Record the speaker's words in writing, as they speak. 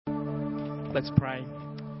Let's pray.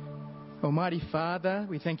 Almighty Father,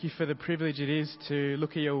 we thank you for the privilege it is to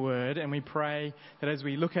look at your word, and we pray that as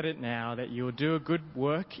we look at it now, that you will do a good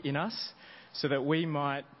work in us so that we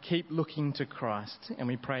might keep looking to Christ. And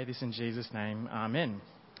we pray this in Jesus' name. Amen.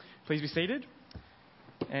 Please be seated.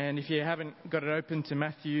 And if you haven't got it open to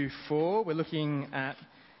Matthew 4, we're looking at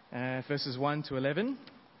verses 1 to 11.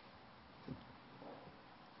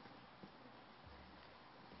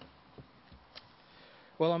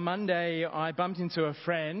 Well, on Monday, I bumped into a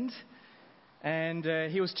friend,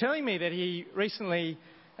 and he was telling me that he recently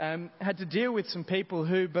had to deal with some people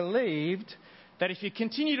who believed that if you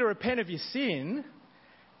continue to repent of your sin,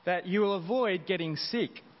 that you will avoid getting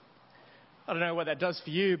sick. I don't know what that does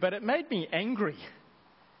for you, but it made me angry.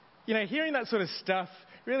 You know, hearing that sort of stuff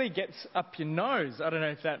really gets up your nose. I don't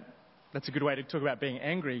know if that's a good way to talk about being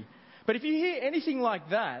angry. But if you hear anything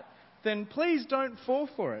like that, then please don't fall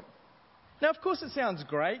for it. Now, of course, it sounds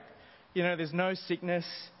great. You know, there's no sickness.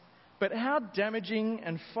 But how damaging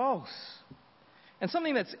and false. And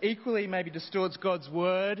something that's equally maybe distorts God's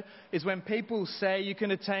word is when people say you can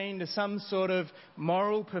attain to some sort of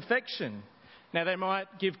moral perfection. Now, they might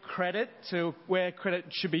give credit to where credit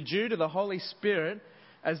should be due to the Holy Spirit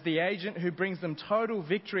as the agent who brings them total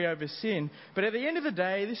victory over sin. But at the end of the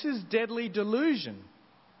day, this is deadly delusion.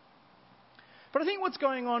 But I think what's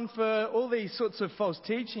going on for all these sorts of false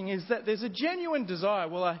teaching is that there's a genuine desire,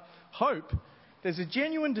 well, I hope there's a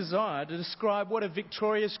genuine desire to describe what a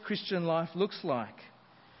victorious Christian life looks like.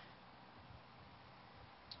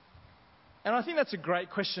 And I think that's a great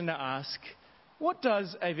question to ask. What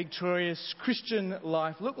does a victorious Christian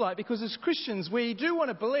life look like? Because as Christians, we do want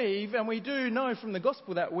to believe and we do know from the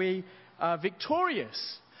gospel that we are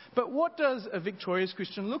victorious. But what does a victorious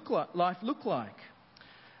Christian life look like?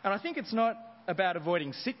 And I think it's not about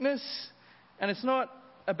avoiding sickness, and it's not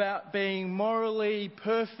about being morally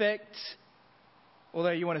perfect,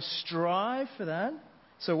 although you want to strive for that.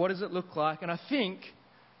 So what does it look like? And I think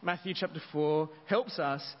Matthew chapter 4 helps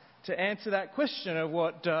us to answer that question of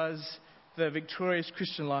what does the victorious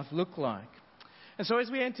Christian life look like. And so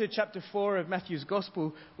as we enter chapter 4 of Matthew's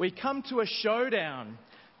Gospel, we come to a showdown.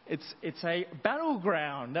 It's a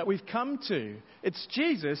battleground that we've come to. It's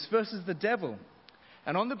Jesus versus the devil.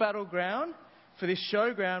 And on the battleground, for this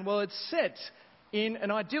showground, well, it's set in an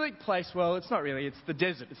idyllic place. Well, it's not really. It's the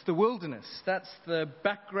desert. It's the wilderness. That's the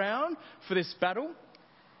background for this battle.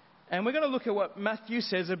 And we're going to look at what Matthew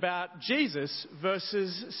says about Jesus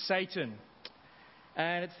versus Satan.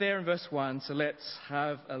 And it's there in verse 1, so let's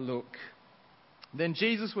have a look. Then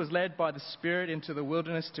Jesus was led by the Spirit into the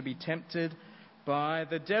wilderness to be tempted by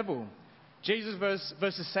the devil. Jesus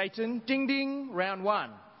versus Satan. Ding, ding, round 1.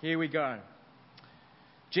 Here we go.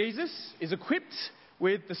 Jesus is equipped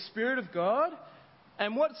with the Spirit of God.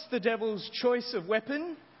 And what's the devil's choice of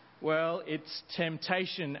weapon? Well, it's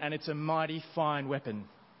temptation, and it's a mighty fine weapon.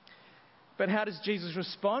 But how does Jesus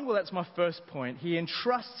respond? Well, that's my first point. He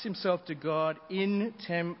entrusts himself to God in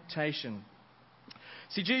temptation.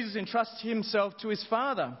 See, Jesus entrusts himself to his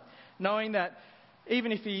Father, knowing that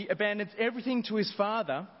even if he abandons everything to his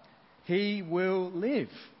Father, he will live.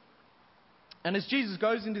 And as Jesus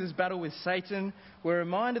goes into this battle with Satan, we're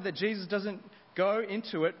reminded that Jesus doesn't go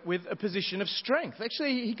into it with a position of strength.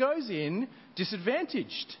 Actually, he goes in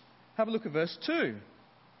disadvantaged. Have a look at verse 2.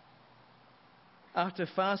 After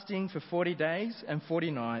fasting for 40 days and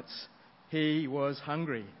 40 nights, he was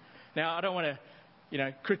hungry. Now, I don't want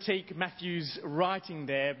to, critique Matthew's writing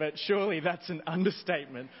there, but surely that's an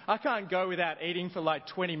understatement. I can't go without eating for like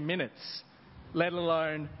 20 minutes, let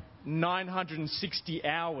alone 960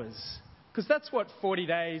 hours. Because that's what 40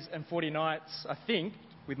 days and 40 nights, I think,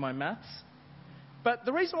 with my maths. But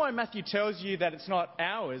the reason why Matthew tells you that it's not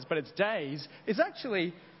hours, but it's days, is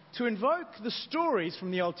actually to invoke the stories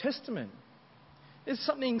from the Old Testament. There's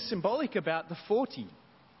something symbolic about the 40.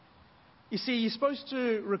 You see, you're supposed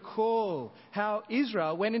to recall how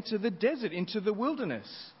Israel went into the desert, into the wilderness,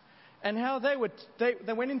 and how they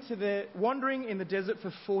went into the wandering in the desert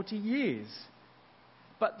for 40 years.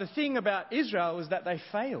 But the thing about Israel was that they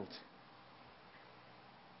failed.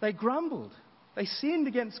 They grumbled. They sinned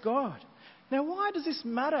against God. Now, why does this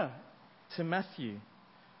matter to Matthew?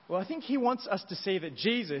 Well, I think he wants us to see that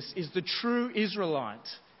Jesus is the true Israelite.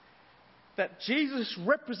 That Jesus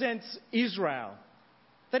represents Israel.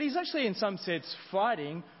 That he's actually, in some sense,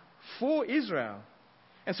 fighting for Israel.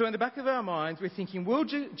 And so in the back of our minds, we're thinking, will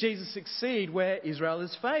Jesus succeed where Israel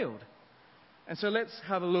has failed? And so let's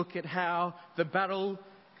have a look at how the battle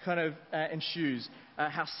kind of ensues.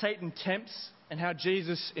 How Satan tempts and how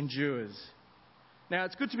Jesus endures. Now,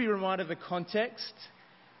 it's good to be reminded of the context.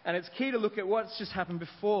 And it's key to look at what's just happened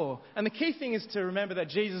before. And the key thing is to remember that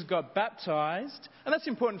Jesus got baptized. And that's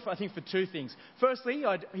important, I think, for two things. Firstly,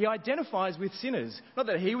 he identifies with sinners. Not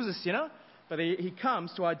that he was a sinner, but he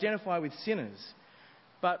comes to identify with sinners.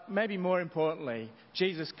 But maybe more importantly,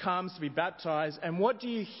 Jesus comes to be baptized. And what do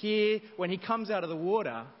you hear when he comes out of the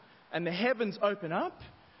water and the heavens open up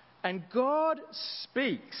and God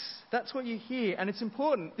speaks? That's what you hear. And it's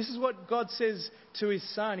important. This is what God says to his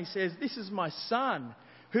son. He says, "This is my son,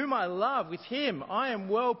 whom I love. With him I am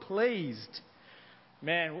well pleased."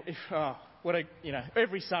 Man,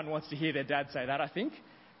 every son wants to hear their dad say that, I think.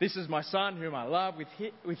 "This is my son, whom I love.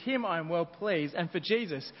 With him I am well pleased." And for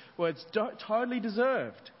Jesus, well, it's totally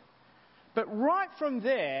deserved. But right from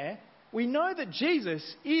there, we know that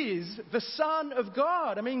Jesus is the Son of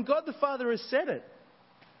God. I mean, God the Father has said it.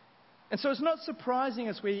 And so it's not surprising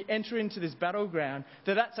as we enter into this battleground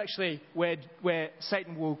that that's actually where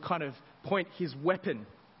Satan will kind of point his weapon.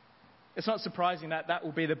 It's not surprising that that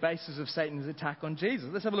will be the basis of Satan's attack on Jesus.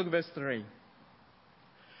 Let's have a look at verse 3.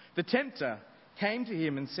 "The tempter came to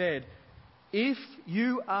him and said, 'If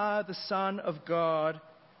you are the Son of God,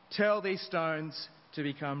 tell these stones to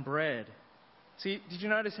become bread.'" See, did you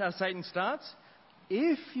notice how Satan starts?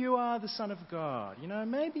 If you are the Son of God.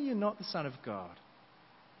 Maybe you're not the Son of God.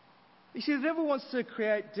 You see, the devil wants to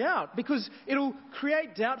create doubt because it'll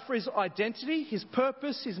create doubt for his identity, his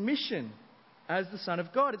purpose, his mission as the Son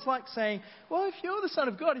of God. It's like saying, well, if you're the Son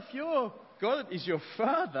of God, if God is your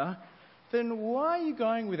Father, then why are you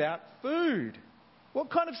going without food? What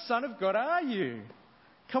kind of Son of God are you?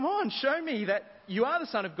 Come on, show me that you are the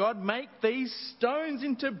Son of God. Make these stones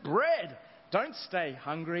into bread. Don't stay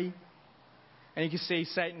hungry. And you can see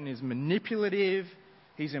Satan is manipulative.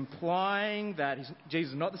 He's implying that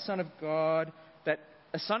Jesus is not the Son of God, that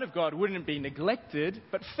a Son of God wouldn't be neglected,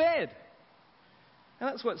 but fed. And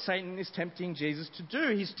that's what Satan is tempting Jesus to do.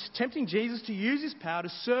 He's tempting Jesus to use his power to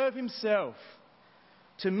serve himself,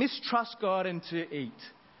 to mistrust God and to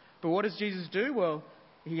eat. But what does Jesus do? Well,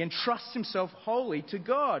 he entrusts himself wholly to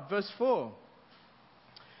God. Verse 4.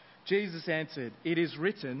 Jesus answered, "It is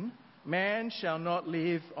written, man shall not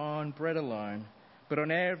live on bread alone, but on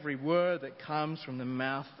every word that comes from the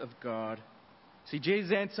mouth of God." See,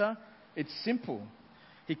 Jesus' answer, it's simple.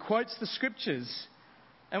 He quotes the scriptures.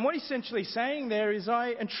 And what he's essentially saying there is,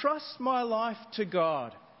 I entrust my life to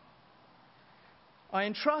God. I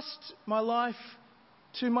entrust my life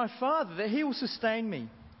to my Father, that he will sustain me,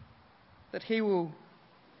 that he will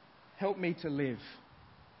help me to live.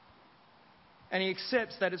 And he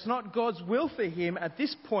accepts that it's not God's will for him at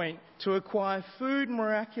this point to acquire food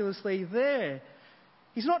miraculously there.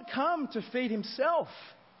 He's not come to feed himself.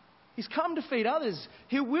 He's come to feed others.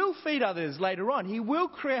 He will feed others later on. He will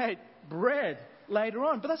create bread later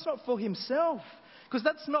on. But that's not for himself, because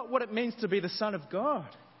that's not what it means to be the Son of God.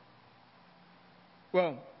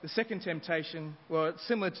 Well, the second temptation, it's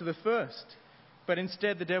similar to the first. But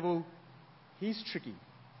instead the devil, he's tricky.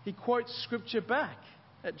 He quotes scripture back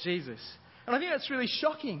at Jesus. And I think that's really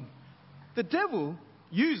shocking. The devil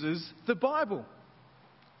uses the Bible.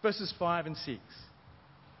 Verses 5 and 6.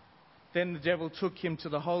 "Then the devil took him to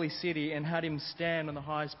the holy city and had him stand on the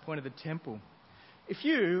highest point of the temple. 'If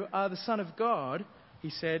you are the Son of God,' he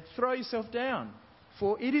said, 'throw yourself down.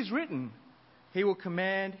 For it is written, he will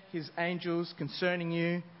command his angels concerning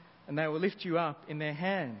you, and they will lift you up in their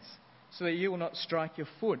hands, so that you will not strike your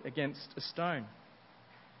foot against a stone.'"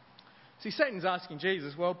 See, Satan's asking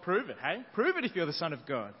Jesus, well, prove it, hey? Prove it if you're the Son of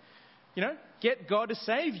God. Get God to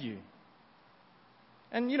save you.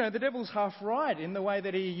 And, the devil's half right in the way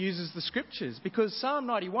that he uses the scriptures, because Psalm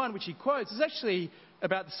 91, which he quotes, is actually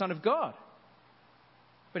about the Son of God.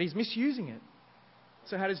 But he's misusing it.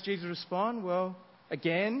 So how does Jesus respond? Well,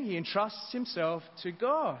 again, he entrusts himself to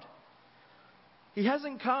God. He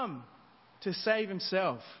hasn't come to save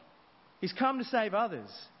himself. He's come to save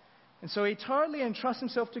others. And so he totally entrusts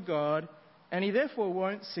himself to God, and he therefore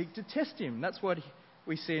won't seek to test him. That's what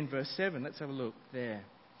we see in verse 7. Let's have a look there.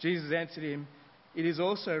 Jesus answered him, "It is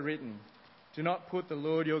also written, do not put the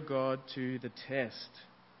Lord your God to the test."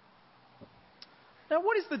 Now,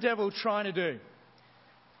 what is the devil trying to do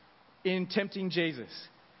in tempting Jesus?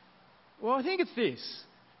 Well, I think it's this.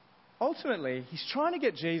 Ultimately, he's trying to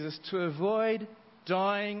get Jesus to avoid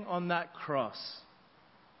dying on that cross.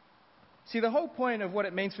 See, the whole point of what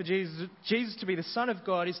it means for Jesus to be the Son of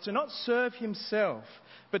God is to not serve himself,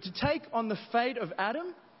 but to take on the fate of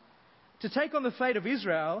Adam, to take on the fate of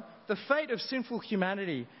Israel, the fate of sinful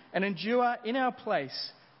humanity, and endure in our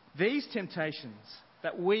place these temptations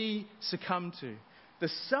that we succumb to, the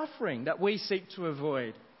suffering that we seek to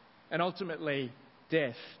avoid, and ultimately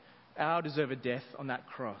death, our deserved death on that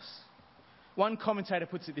cross. One commentator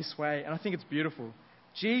puts it this way, and I think it's beautiful.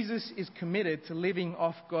 Jesus is committed to living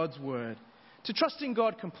off God's word, to trusting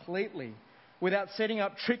God completely without setting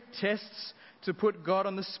up trick tests to put God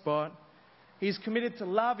on the spot. He is committed to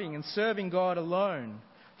loving and serving God alone.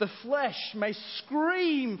 The flesh may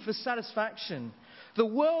scream for satisfaction. The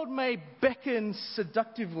world may beckon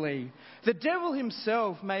seductively. The devil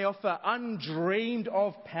himself may offer undreamed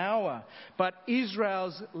of power. But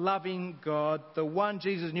Israel's loving God, the one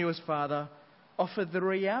Jesus knew as Father, offered the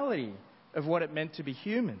reality of what it meant to be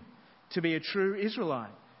human, to be a true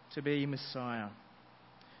Israelite, to be Messiah.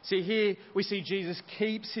 See, here we see Jesus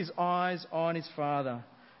keeps his eyes on his Father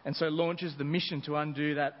and so launches the mission to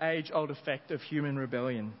undo that age-old effect of human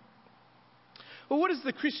rebellion. Well, what does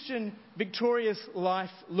the Christian victorious life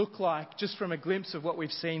look like, just from a glimpse of what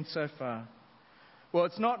we've seen so far? Well,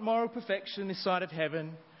 it's not moral perfection this side of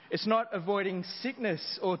heaven. It's not avoiding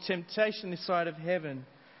sickness or temptation this side of heaven.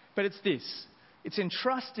 But it's this. It's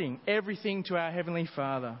entrusting everything to our Heavenly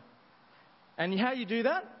Father. And how you do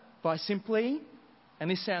that? By simply, and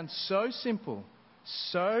this sounds so simple,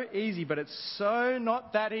 so easy, but it's so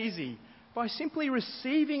not that easy, by simply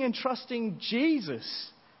receiving and trusting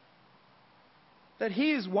Jesus. That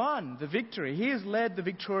he has won the victory. He has led the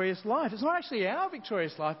victorious life. It's not actually our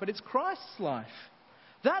victorious life, but it's Christ's life.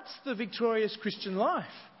 That's the victorious Christian life.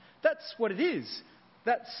 That's what it is.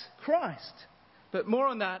 That's Christ. But more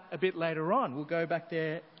on that a bit later on. We'll go back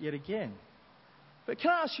there yet again. But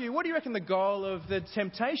can I ask you, what do you reckon the goal of the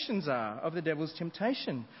temptations are, of the devil's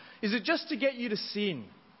temptation? Is it just to get you to sin?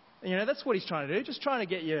 You know, that's what he's trying to do. Just trying to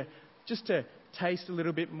get you just to taste a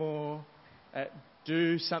little bit more,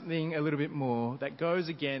 do something a little bit more that goes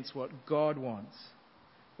against what God wants.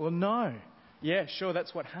 Well, no. Yeah, sure,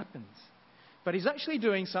 that's what happens. But he's actually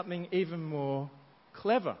doing something even more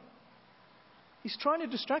clever. He's trying to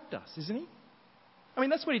distract us, isn't he? I mean,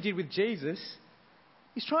 that's what he did with Jesus.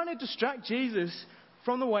 He's trying to distract Jesus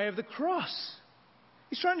from the way of the cross.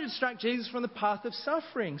 He's trying to distract Jesus from the path of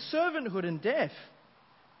suffering, servanthood and death.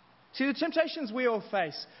 See, the temptations we all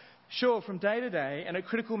face, sure, from day to day and at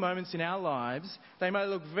critical moments in our lives, they may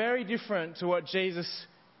look very different to what Jesus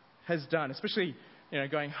has done, especially,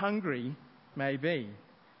 going hungry, maybe.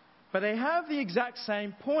 But they have the exact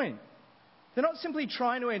same point. They're not simply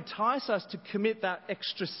trying to entice us to commit that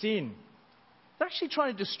extra sin. They're actually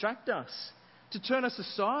trying to distract us, to turn us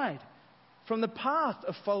aside from the path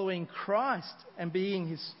of following Christ and being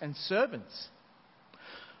his servants.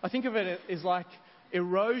 I think of it as like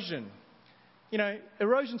erosion.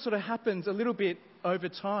 Erosion sort of happens a little bit over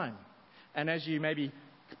time. And as you maybe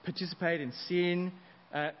participate in sin,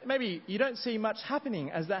 maybe you don't see much happening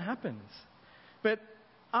as that happens. But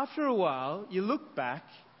after a while, you look back,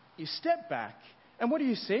 you step back, and what do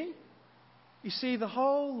you see? You see the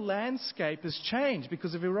whole landscape has changed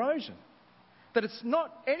because of erosion. That it's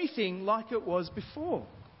not anything like it was before.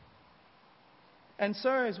 And so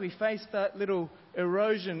as we face that little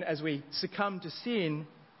erosion, as we succumb to sin,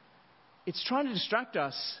 it's trying to distract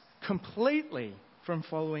us completely from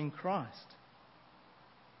following Christ.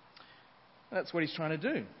 That's what he's trying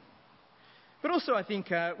to do. But also I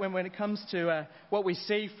think when it comes to what we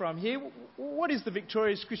see from here, what is the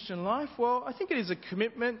victorious Christian life? Well, I think it is a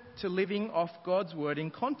commitment to living off God's word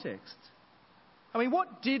in context. I mean,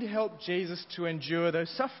 what did help Jesus to endure those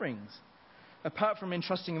sufferings? Apart from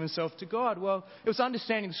entrusting himself to God, well, it was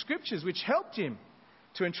understanding the scriptures which helped him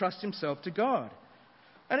to entrust himself to God.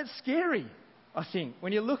 And it's scary, I think,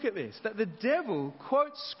 when you look at this, that the devil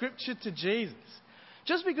quotes scripture to Jesus.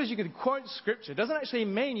 Just because you can quote scripture doesn't actually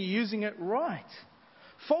mean you're using it right.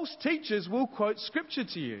 False teachers will quote scripture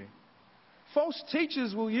to you. False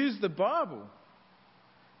teachers will use the Bible.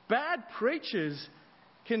 Bad preachers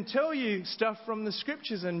can tell you stuff from the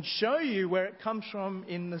scriptures and show you where it comes from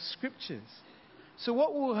in the scriptures. So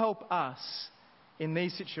what will help us in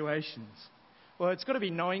these situations? Well, it's got to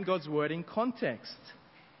be knowing God's word in context.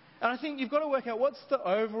 And I think you've got to work out what's the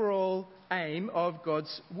overall aim of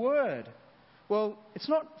God's word. Well, it's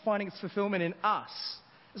not finding its fulfillment in us.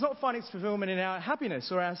 It's not finding its fulfillment in our happiness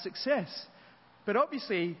or our success. But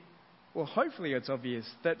obviously, well, hopefully it's obvious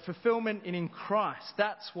that fulfillment in Christ,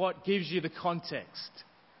 that's what gives you the context.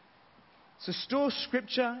 So store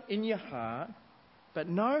scripture in your heart, but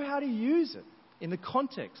know how to use it in the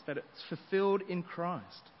context that it's fulfilled in Christ.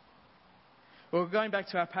 Well, we're going back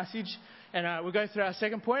to our passage, and we'll go through our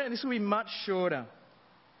second point, and this will be much shorter.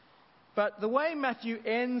 But the way Matthew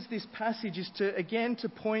ends this passage is to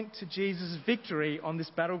point to Jesus' victory on this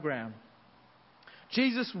battleground.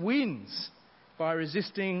 Jesus wins by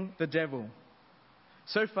resisting the devil.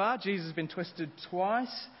 So far, Jesus has been tested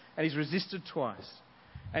twice, and he's resisted twice.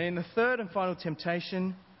 And in the third and final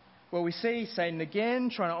temptation, Well, we see Satan again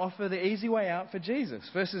trying to offer the easy way out for Jesus.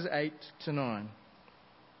 Verses 8 to 9.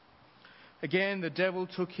 Again, the devil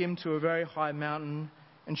took him to a very high mountain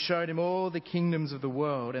and showed him all the kingdoms of the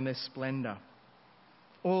world and their splendor.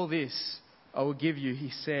 All this I will give you, he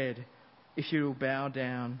said, if you will bow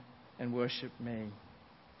down and worship me.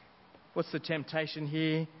 What's the temptation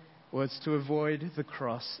here? Well, it's to avoid the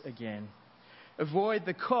cross again. Avoid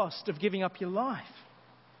the cost of giving up your life.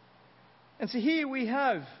 And so here we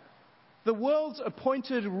have the world's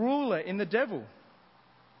appointed ruler in the devil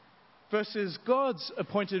versus God's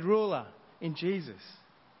appointed ruler in Jesus.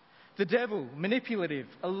 The devil, manipulative,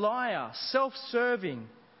 a liar, self-serving,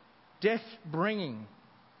 death-bringing.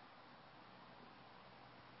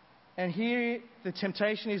 And here the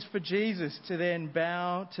temptation is for Jesus to then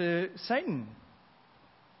bow to Satan.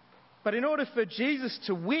 But in order for Jesus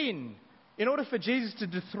to win, in order for Jesus to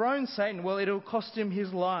dethrone Satan, well, it'll cost him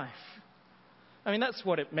his life. I mean, that's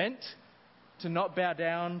what it meant to not bow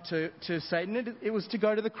down to Satan. It was to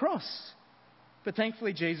go to the cross. But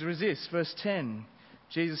thankfully, Jesus resists. Verse 10,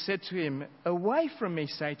 Jesus said to him, away from me,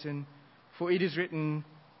 Satan, for it is written,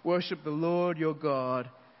 worship the Lord your God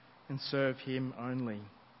and serve him only.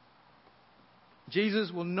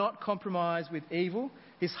 Jesus will not compromise with evil.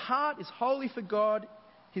 His heart is wholly for God,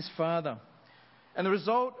 his Father. And the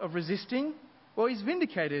result of resisting, well, he's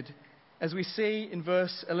vindicated, as we see in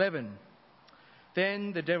verse 11.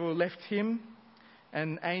 Then the devil left him,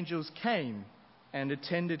 and angels came and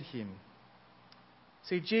attended him.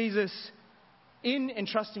 See, Jesus, in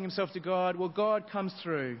entrusting himself to God, well, God comes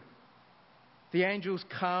through. The angels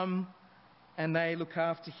come and they look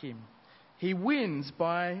after him. He wins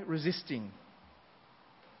by resisting.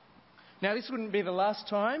 Now, this wouldn't be the last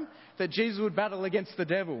time that Jesus would battle against the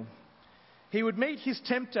devil. He would meet his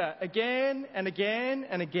tempter again and again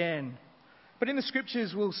and again. But in the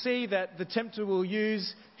scriptures, we'll see that the tempter will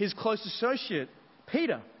use his close associate,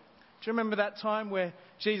 Peter. Do you remember that time where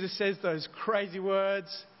Jesus says those crazy words?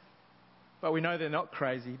 But we know they're not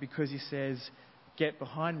crazy because he says, get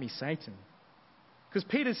behind me, Satan. Because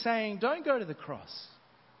Peter's saying, don't go to the cross.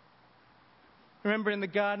 Remember in the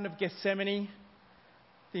Garden of Gethsemane,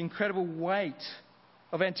 the incredible weight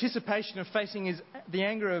of anticipation of facing the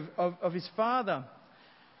anger of his Father.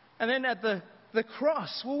 And then at the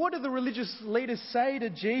cross, well, what do the religious leaders say to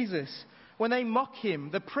Jesus when they mock him,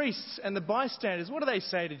 the priests and the bystanders? What do they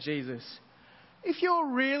say to Jesus? If you're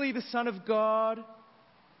really the Son of God,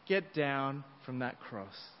 get down from that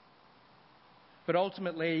cross. But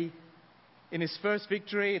ultimately, in his first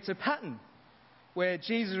victory, it's a pattern where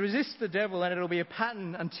Jesus resists the devil, and it'll be a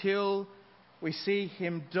pattern until we see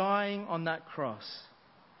him dying on that cross.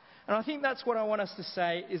 And I think that's what I want us to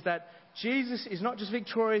say, is that Jesus is not just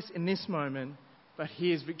victorious in this moment, but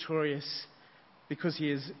he is victorious because he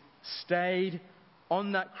has stayed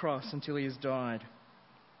on that cross until he has died.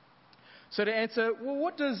 So to answer, well,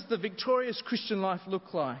 what does the victorious Christian life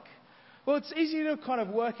look like? Well, it's easy to kind of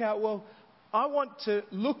work out, well, I want to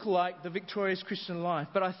look like the victorious Christian life,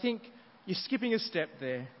 but I think you're skipping a step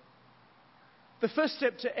there. The first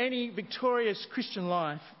step to any victorious Christian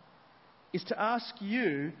life is to ask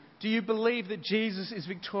you, do you believe that Jesus is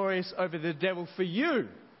victorious over the devil for you?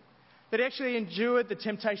 That he actually endured the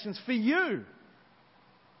temptations for you?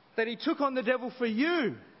 That he took on the devil for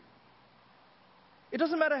you? It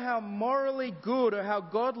doesn't matter how morally good or how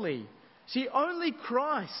godly. See, only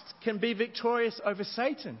Christ can be victorious over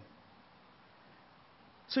Satan.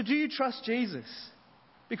 So do you trust Jesus?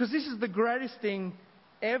 Because this is the greatest thing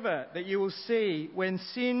ever that you will see when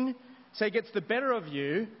sin, say, gets the better of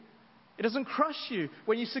you. It doesn't crush you.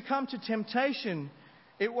 When you succumb to temptation,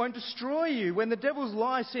 it won't destroy you. When the devil's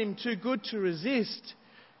lies seem too good to resist,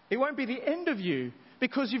 it won't be the end of you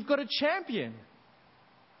because you've got a champion.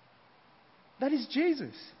 That is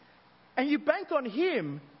Jesus. And you bank on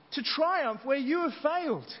him to triumph where you have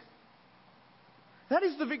failed. That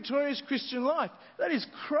is the victorious Christian life. That is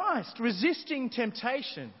Christ resisting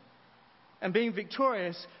temptation and being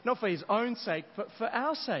victorious, not for his own sake, but for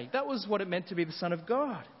our sake. That was what it meant to be the Son of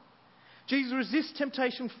God. Jesus resists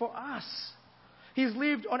temptation for us. He has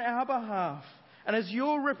lived on our behalf. And as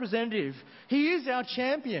your representative, he is our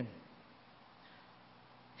champion.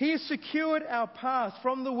 He has secured our path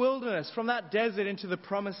from the wilderness, from that desert into the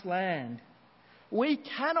promised land. We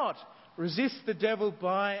cannot resist the devil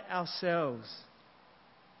by ourselves.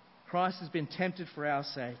 Christ has been tempted for our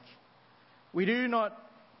sake. We do not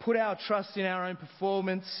put our trust in our own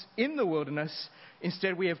performance in the wilderness.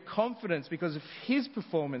 Instead, we have confidence because of his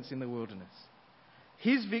performance in the wilderness.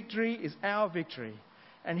 His victory is our victory,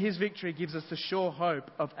 and his victory gives us the sure hope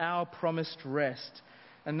of our promised rest,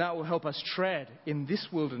 and that will help us tread in this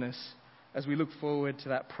wilderness as we look forward to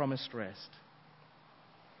that promised rest.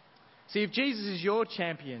 See, if Jesus is your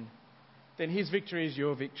champion, then his victory is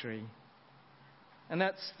your victory. And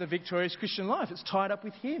that's the victorious Christian life. It's tied up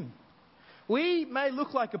with him. We may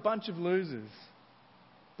look like a bunch of losers,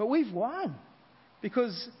 but we've won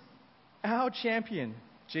because our champion,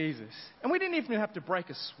 Jesus. And we didn't even have to break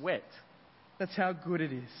a sweat. That's how good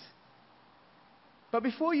it is. But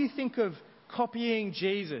before you think of copying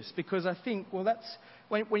Jesus, because I think, well, that's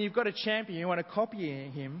when you've got a champion, you want to copy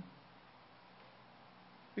him.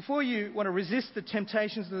 Before you want to resist the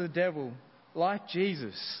temptations of the devil like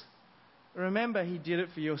Jesus, remember he did it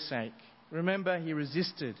for your sake. Remember he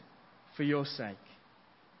resisted for your sake.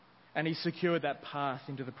 And he secured that path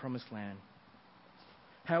into the promised land.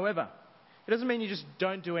 However, it doesn't mean you just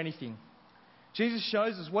don't do anything. Jesus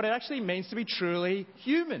shows us what it actually means to be truly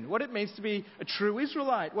human, what it means to be a true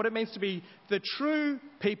Israelite, what it means to be the true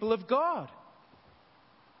people of God.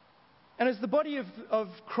 And as the body of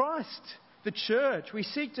Christ, the church, we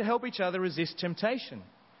seek to help each other resist temptation,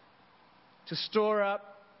 to store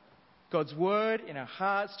up God's word in our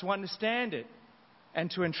hearts, to understand it, and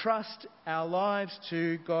to entrust our lives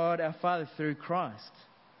to God our Father through Christ.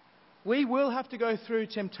 We will have to go through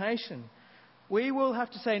temptation. We will have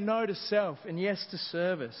to say no to self and yes to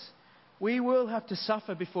service. We will have to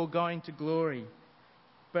suffer before going to glory.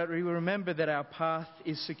 But we will remember that our path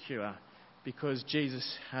is secure because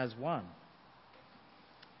Jesus has won.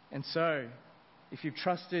 And so, if you've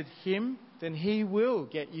trusted him, then he will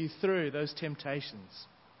get you through those temptations.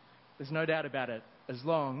 There's no doubt about it, as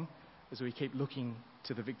long as we keep looking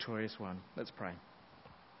to the victorious one. Let's pray.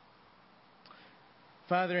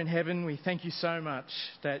 Father in heaven, we thank you so much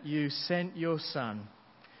that you sent your Son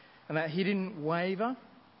and that he didn't waver,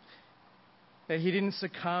 that he didn't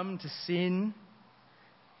succumb to sin,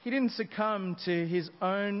 he didn't succumb to his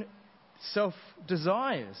own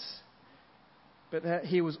self-desires, but that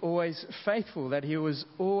he was always faithful, that he was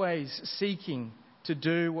always seeking to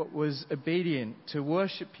do what was obedient, to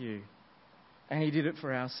worship you, and he did it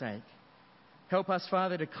for our sake. Help us,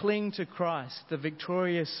 Father, to cling to Christ, the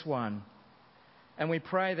victorious one. And we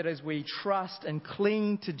pray that as we trust and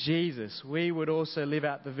cling to Jesus, we would also live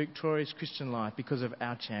out the victorious Christian life because of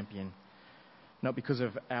our champion. Not because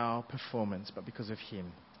of our performance, but because of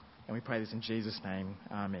him. And we pray this in Jesus' name.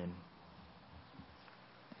 Amen.